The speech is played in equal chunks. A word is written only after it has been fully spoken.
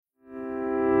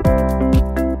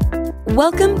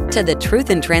Welcome to the Truth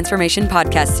and Transformation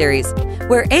podcast series,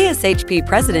 where ASHP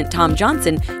President Tom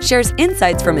Johnson shares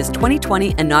insights from his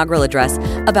 2020 inaugural address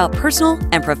about personal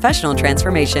and professional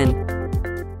transformation.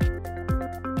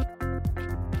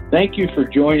 Thank you for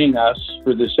joining us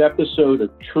for this episode of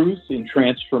Truth and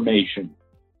Transformation.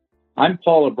 I'm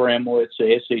Paul Abramowitz,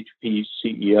 ASHP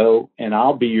CEO, and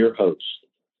I'll be your host.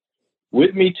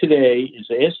 With me today is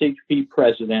ASHP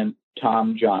President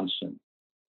Tom Johnson.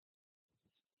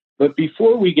 But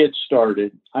before we get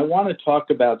started, I want to talk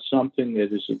about something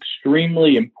that is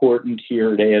extremely important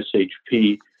here at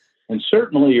ASHP and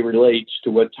certainly relates to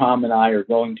what Tom and I are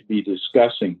going to be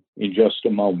discussing in just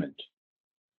a moment.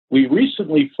 We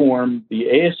recently formed the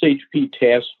ASHP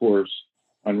Task Force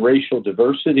on Racial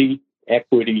Diversity,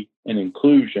 Equity, and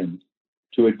Inclusion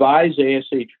to advise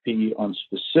ASHP on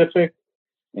specific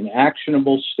and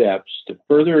actionable steps to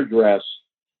further address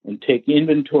and take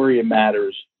inventory of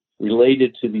matters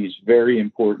related to these very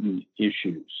important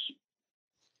issues.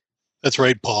 That's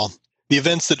right, Paul. The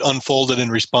events that unfolded in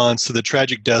response to the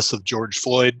tragic deaths of George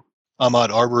Floyd,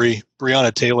 Ahmaud Arbery,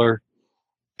 Breonna Taylor,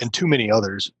 and too many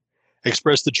others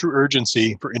expressed the true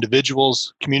urgency for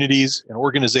individuals, communities, and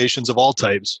organizations of all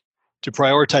types to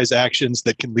prioritize actions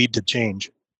that can lead to change.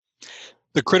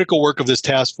 The critical work of this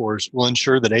task force will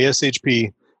ensure that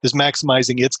ASHP is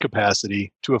maximizing its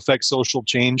capacity to affect social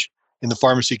change in the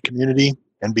pharmacy community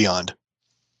and beyond.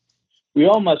 We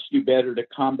all must do better to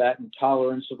combat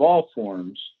intolerance of all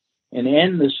forms and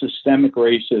end the systemic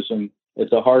racism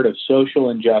at the heart of social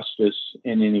injustice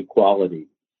and inequality.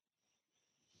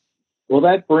 Well,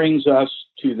 that brings us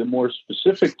to the more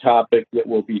specific topic that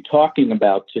we'll be talking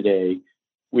about today,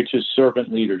 which is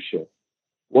servant leadership.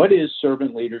 What is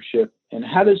servant leadership, and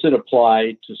how does it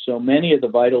apply to so many of the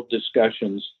vital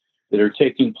discussions that are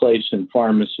taking place in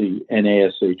pharmacy and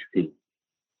ASHP?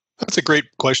 That's a great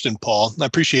question, Paul. I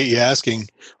appreciate you asking.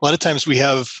 A lot of times we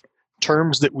have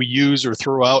terms that we use or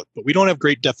throw out, but we don't have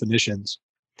great definitions.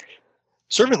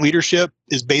 Servant leadership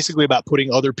is basically about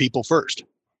putting other people first,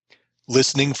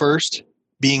 listening first,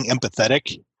 being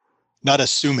empathetic, not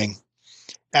assuming,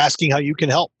 asking how you can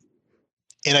help,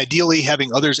 and ideally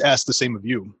having others ask the same of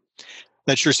you.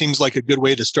 That sure seems like a good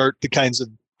way to start the kinds of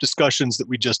discussions that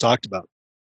we just talked about.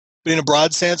 But in a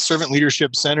broad sense, servant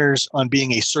leadership centers on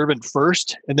being a servant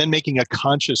first and then making a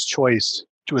conscious choice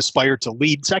to aspire to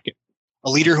lead second.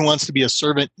 A leader who wants to be a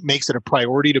servant makes it a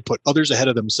priority to put others ahead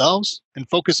of themselves and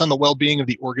focus on the well-being of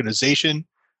the organization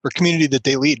or community that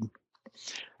they lead.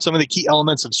 Some of the key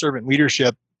elements of servant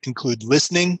leadership include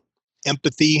listening,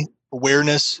 empathy,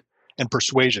 awareness, and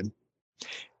persuasion.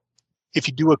 If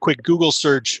you do a quick Google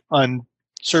search on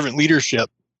servant leadership,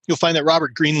 you'll find that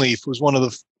Robert Greenleaf was one of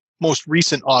the most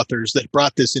recent authors that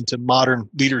brought this into modern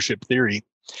leadership theory.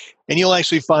 And you'll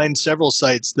actually find several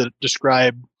sites that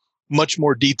describe much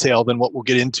more detail than what we'll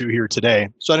get into here today.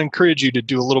 So I'd encourage you to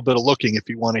do a little bit of looking if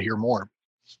you want to hear more.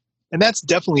 And that's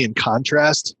definitely in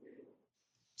contrast,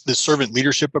 the servant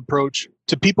leadership approach,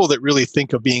 to people that really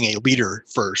think of being a leader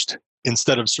first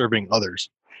instead of serving others.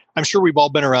 I'm sure we've all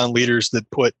been around leaders that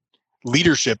put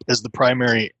leadership as the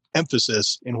primary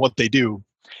emphasis in what they do.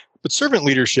 But servant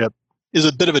leadership is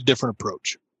a bit of a different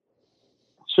approach.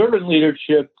 Servant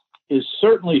leadership is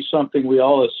certainly something we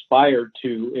all aspire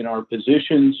to in our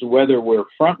positions, whether we're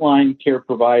frontline care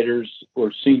providers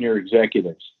or senior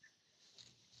executives.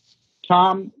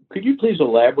 Tom, could you please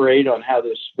elaborate on how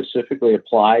this specifically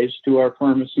applies to our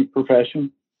pharmacy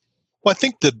profession? Well, I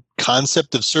think the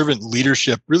concept of servant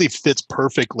leadership really fits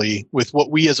perfectly with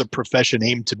what we as a profession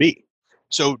aim to be.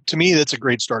 So to me, that's a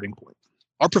great starting point.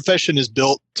 Our profession is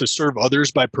built to serve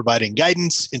others by providing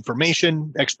guidance,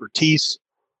 information, expertise,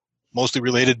 mostly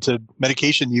related to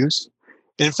medication use.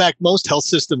 And in fact, most health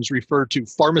systems refer to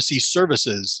pharmacy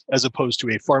services as opposed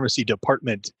to a pharmacy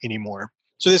department anymore.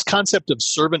 So this concept of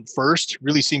servant first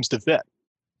really seems to fit.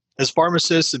 As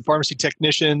pharmacists and pharmacy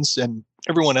technicians and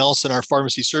everyone else in our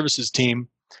pharmacy services team,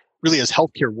 really as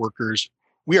healthcare workers,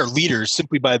 we are leaders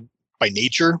simply by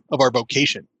nature of our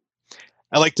vocation.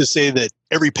 I like to say that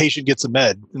every patient gets a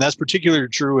med, and that's particularly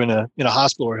true in a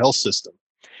hospital or health system.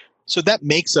 So that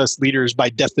makes us leaders by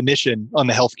definition on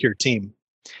the healthcare team.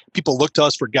 People look to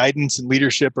us for guidance and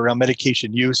leadership around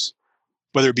medication use,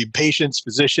 whether it be patients,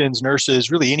 physicians, nurses,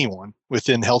 really anyone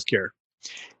within healthcare.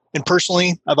 And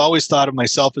personally, I've always thought of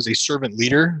myself as a servant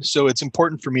leader, so it's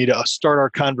important for me to start our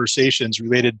conversations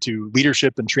related to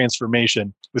leadership and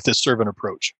transformation with this servant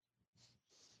approach.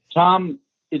 Tom,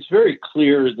 it's very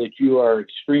clear that you are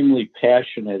extremely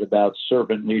passionate about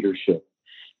servant leadership.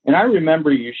 And I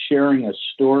remember you sharing a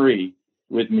story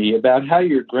with me about how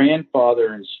your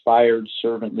grandfather inspired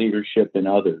servant leadership in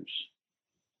others.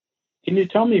 Can you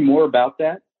tell me more about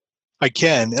that? I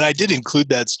can. And I did include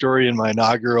that story in my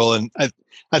inaugural. And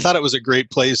I thought it was a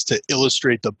great place to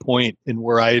illustrate the point in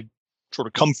where I sort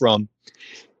of come from.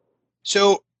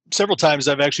 So several times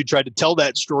I've actually tried to tell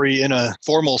that story in a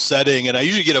formal setting, and I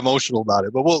usually get emotional about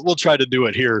it, but we'll try to do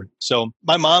it here. So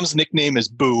my mom's nickname is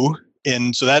Boo.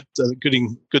 And so that's a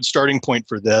good starting point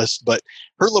for this. But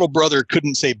her little brother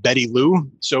couldn't say Betty Lou,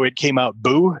 so it came out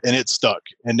Boo, and it stuck.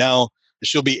 And now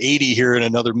she'll be 80 here in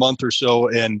another month or so,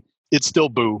 and it's still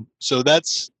Boo. So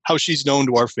that's how she's known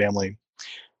to our family.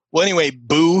 Well, anyway,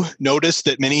 Boo noticed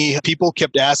that many people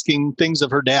kept asking things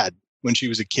of her dad when she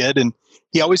was a kid, and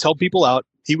he always helped people out.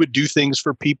 He would do things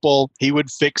for people. He would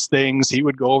fix things. He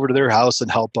would go over to their house and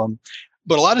help them.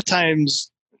 But a lot of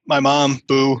times, my mom,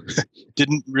 Boo,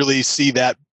 didn't really see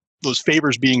those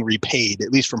favors being repaid,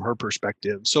 at least from her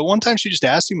perspective. So one time she just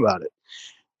asked him about it.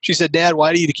 She said, "Dad,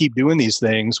 why do you keep doing these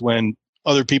things when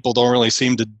other people don't really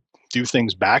seem to do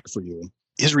things back for you?"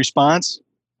 His response,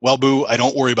 "Well, Boo, I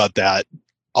don't worry about that.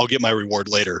 I'll get my reward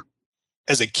later."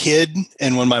 As a kid,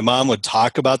 and when my mom would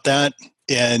talk about that,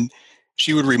 and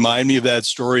she would remind me of that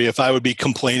story, if I would be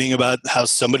complaining about how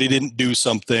somebody didn't do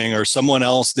something or someone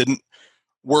else didn't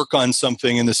work on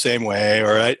something in the same way,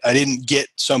 or I didn't get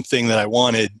something that I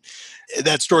wanted,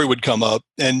 that story would come up.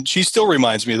 And she still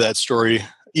reminds me of that story,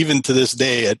 even to this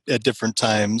day at different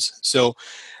times. So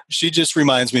she just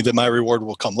reminds me that my reward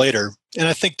will come later. And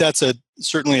I think that's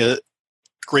certainly a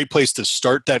great place to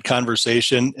start that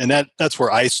conversation. And that's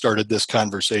where I started this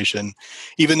conversation,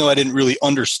 even though I didn't really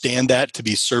understand that to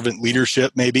be servant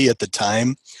leadership maybe at the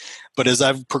time. But as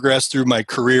I've progressed through my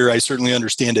career, I certainly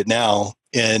understand it now.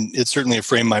 And it's certainly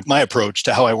framed my approach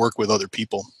to how I work with other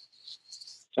people.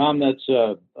 Tom, that's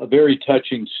a very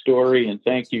touching story, and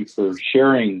thank you for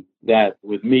sharing that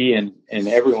with me and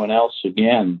everyone else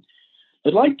again.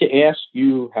 I'd like to ask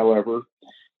you, however,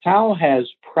 how has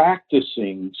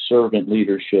practicing servant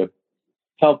leadership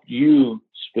helped you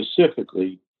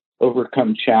specifically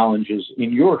overcome challenges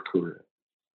in your career?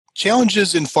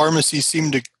 Challenges in pharmacy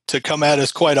seem to come at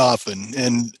us quite often,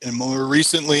 and more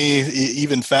recently,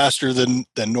 even faster than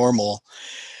normal.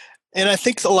 And I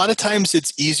think a lot of times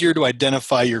it's easier to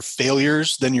identify your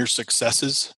failures than your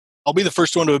successes. I'll be the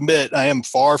first one to admit I am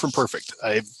far from perfect.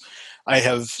 I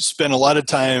have spent a lot of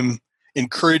time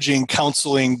encouraging,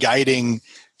 counseling, guiding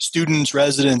students,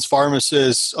 residents,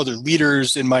 pharmacists, other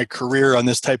leaders in my career on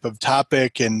this type of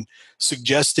topic and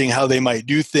suggesting how they might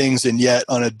do things. And yet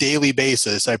on a daily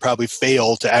basis, I probably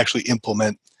fail to actually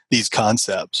implement these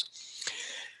concepts.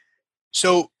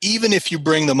 So even if you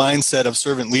bring the mindset of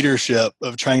servant leadership,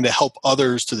 of trying to help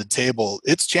others to the table,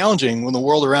 it's challenging when the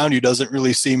world around you doesn't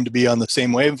really seem to be on the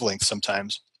same wavelength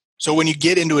sometimes. So when you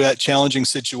get into that challenging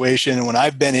situation, and when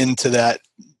I've been into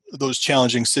those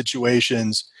challenging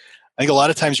situations, I think a lot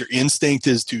of times your instinct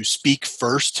is to speak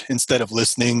first instead of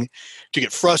listening, to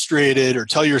get frustrated or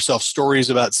tell yourself stories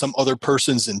about some other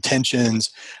person's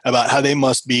intentions, about how they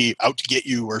must be out to get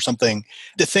you or something.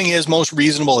 The thing is, most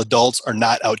reasonable adults are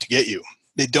not out to get you.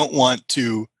 They don't want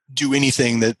to do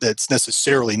anything that's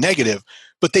necessarily negative,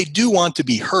 but they do want to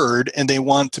be heard and they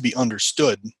want to be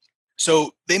understood.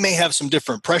 So they may have some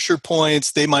different pressure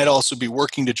points. They might also be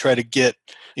working to try to get,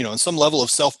 in some level of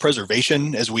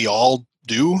self-preservation, as we all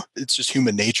do. It's just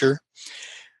human nature.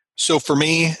 So for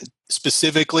me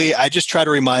specifically, I just try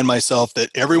to remind myself that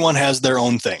everyone has their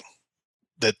own thing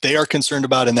that they are concerned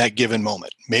about in that given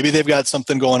moment. Maybe they've got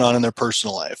something going on in their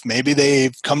personal life. Maybe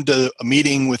they've come to a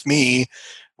meeting with me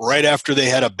right after they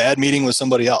had a bad meeting with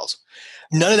somebody else.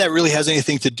 None of that really has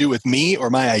anything to do with me or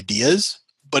my ideas.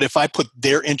 But if I put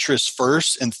their interests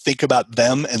first and think about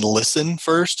them and listen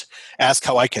first, ask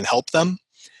how I can help them,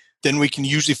 then we can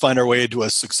usually find our way into a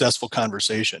successful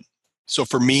conversation. So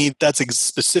for me, that's a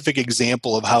specific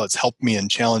example of how it's helped me in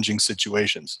challenging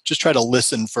situations. Just try to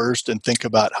listen first and think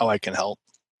about how I can help.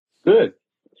 Good.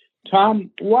 Tom,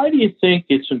 why do you think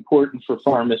it's important for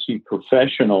pharmacy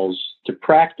professionals to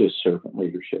practice servant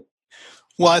leadership?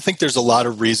 Well, I think there's a lot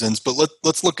of reasons, but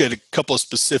let's look at a couple of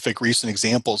specific recent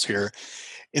examples here.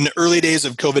 In the early days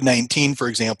of COVID-19, for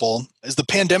example, as the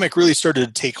pandemic really started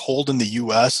to take hold in the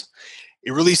U.S.,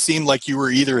 it really seemed like you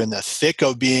were either in the thick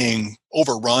of being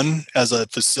overrun as a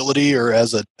facility or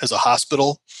as a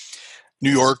hospital.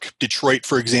 New York, Detroit,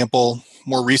 for example.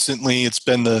 More recently, it's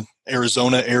been the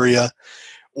Arizona area.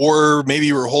 Or maybe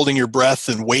you were holding your breath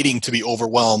and waiting to be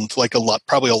overwhelmed, like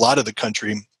probably a lot of the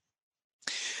country.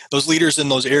 Those leaders in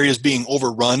those areas being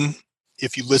overrun,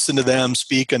 if you listen to them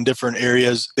speak on different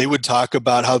areas, they would talk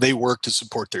about how they work to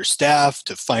support their staff,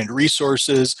 to find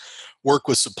resources, work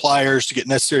with suppliers to get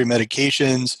necessary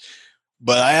medications.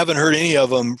 But I haven't heard any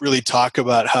of them really talk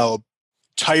about how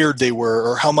tired they were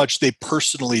or how much they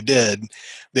personally did.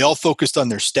 They all focused on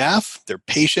their staff, their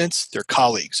patients, their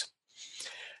colleagues.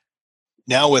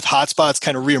 Now with hotspots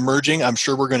kind of reemerging, I'm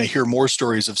sure we're going to hear more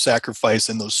stories of sacrifice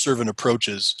and those servant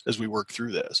approaches as we work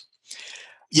through this.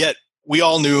 Yet we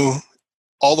all knew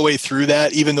all the way through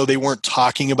that, even though they weren't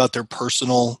talking about their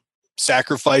personal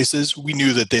sacrifices, we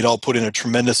knew that they'd all put in a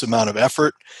tremendous amount of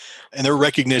effort, and their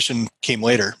recognition came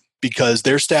later because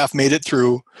their staff made it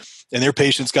through and their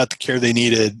patients got the care they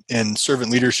needed, and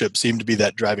servant leadership seemed to be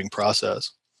that driving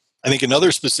process. I think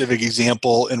another specific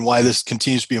example and why this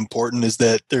continues to be important is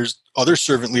that there's other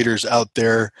servant leaders out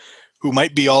there who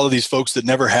might be all of these folks that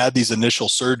never had these initial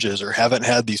surges or haven't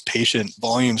had these patient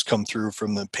volumes come through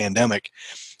from the pandemic.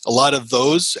 A lot of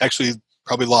those actually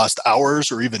probably lost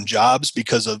hours or even jobs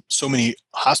because of so many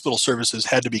hospital services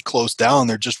had to be closed down.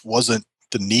 There just wasn't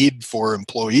the need for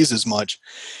employees as much.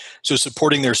 So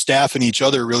supporting their staff and each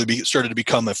other really started to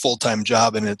become a full-time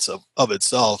job in of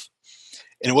itself.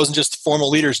 And it wasn't just formal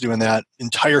leaders doing that.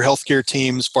 Entire healthcare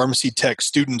teams, pharmacy tech,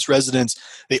 students, residents,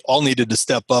 they all needed to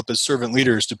step up as servant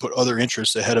leaders to put other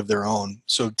interests ahead of their own.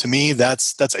 So to me,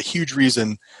 that's a huge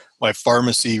reason why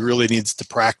pharmacy really needs to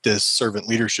practice servant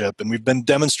leadership. And we've been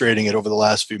demonstrating it over the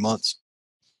last few months.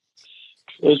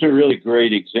 Those are really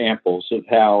great examples of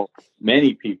how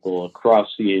many people across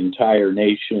the entire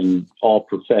nation, all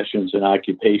professions and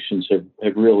occupations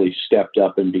have really stepped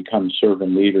up and become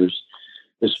servant leaders,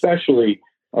 especially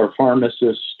our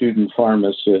pharmacists, student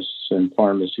pharmacists, and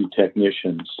pharmacy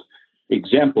technicians,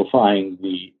 exemplifying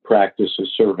the practice of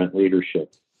servant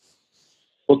leadership.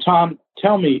 Well, Tom,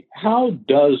 tell me, how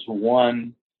does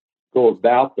one go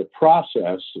about the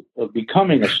process of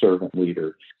becoming a servant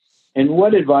leader? And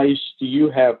what advice do you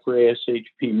have for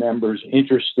ASHP members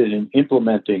interested in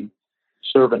implementing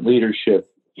servant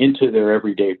leadership into their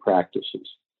everyday practices?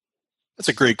 That's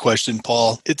a great question,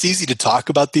 Paul. It's easy to talk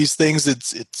about these things.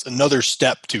 It's another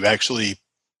step to actually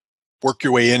work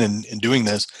your way in and doing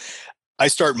this. I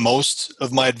start most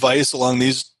of my advice along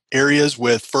these areas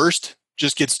with first,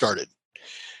 just get started.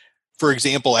 For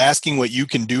example, asking what you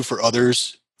can do for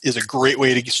others is a great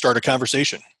way to start a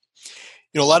conversation.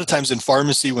 You know, a lot of times in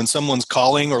pharmacy, when someone's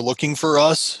calling or looking for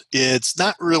us, it's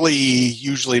not really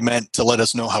usually meant to let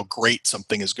us know how great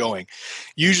something is going.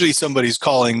 Usually somebody's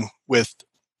calling with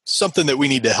something that we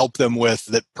need to help them with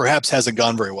that perhaps hasn't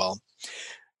gone very well.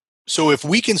 So if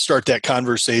we can start that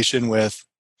conversation with,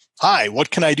 "Hi, what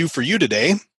can I do for you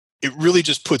today?" It really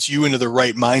just puts you into the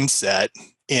right mindset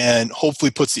and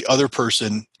hopefully puts the other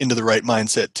person into the right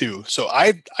mindset too. So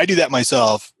I do that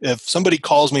myself. If somebody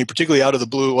calls me, particularly out of the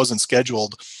blue, it wasn't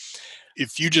scheduled.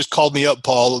 If you just called me up,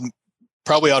 Paul,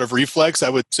 probably out of reflex, I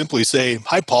would simply say,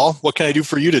 "Hi, Paul, what can I do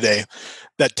for you today?"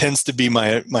 That tends to be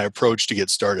my approach to get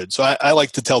started. So I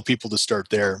like to tell people to start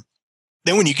there.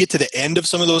 Then when you get to the end of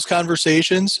some of those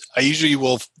conversations, I usually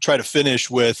will try to finish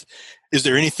with, "Is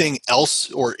there anything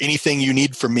else or anything you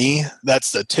need from me?"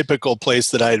 That's the typical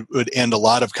place that I would end a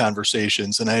lot of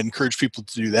conversations, and I encourage people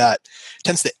to do that. It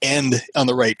tends to end on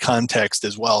the right context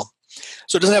as well.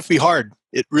 So it doesn't have to be hard.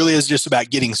 It really is just about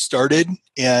getting started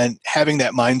and having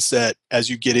that mindset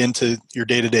as you get into your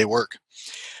day-to-day work.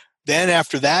 Then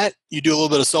after that, you do a little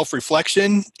bit of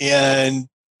self-reflection and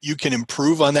you can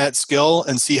improve on that skill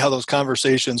and see how those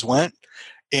conversations went.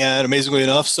 And amazingly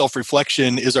enough,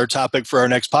 self-reflection is our topic for our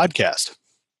next podcast.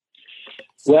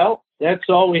 Well, that's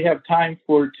all we have time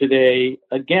for today.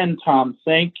 Again, Tom,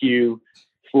 thank you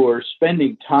for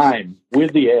spending time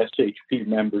with the ASHP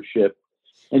membership,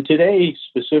 and today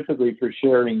specifically for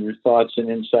sharing your thoughts and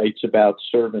insights about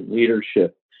servant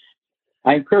leadership.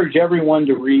 I encourage everyone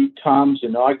to read Tom's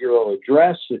inaugural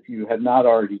address if you have not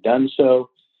already done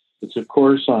so. It's, of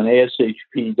course, on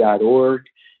ashp.org.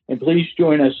 And please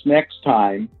join us next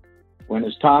time when,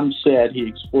 as Tom said, he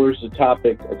explores the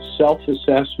topic of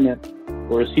self-assessment,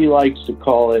 or as he likes to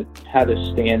call it, how to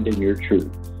stand in your truth.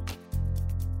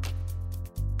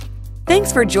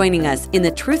 Thanks for joining us in the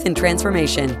Truth and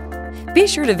Transformation. Be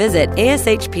sure to visit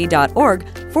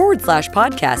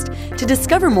ashp.org/podcast to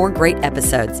discover more great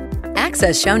episodes,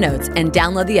 access show notes, and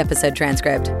download the episode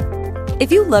transcript.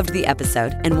 If you loved the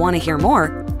episode and want to hear more,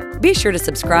 be sure to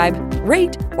subscribe,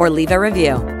 rate, or leave a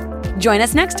review. Join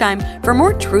us next time for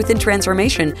more Truth and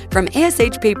Transformation from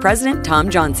ASHP President Tom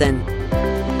Johnson.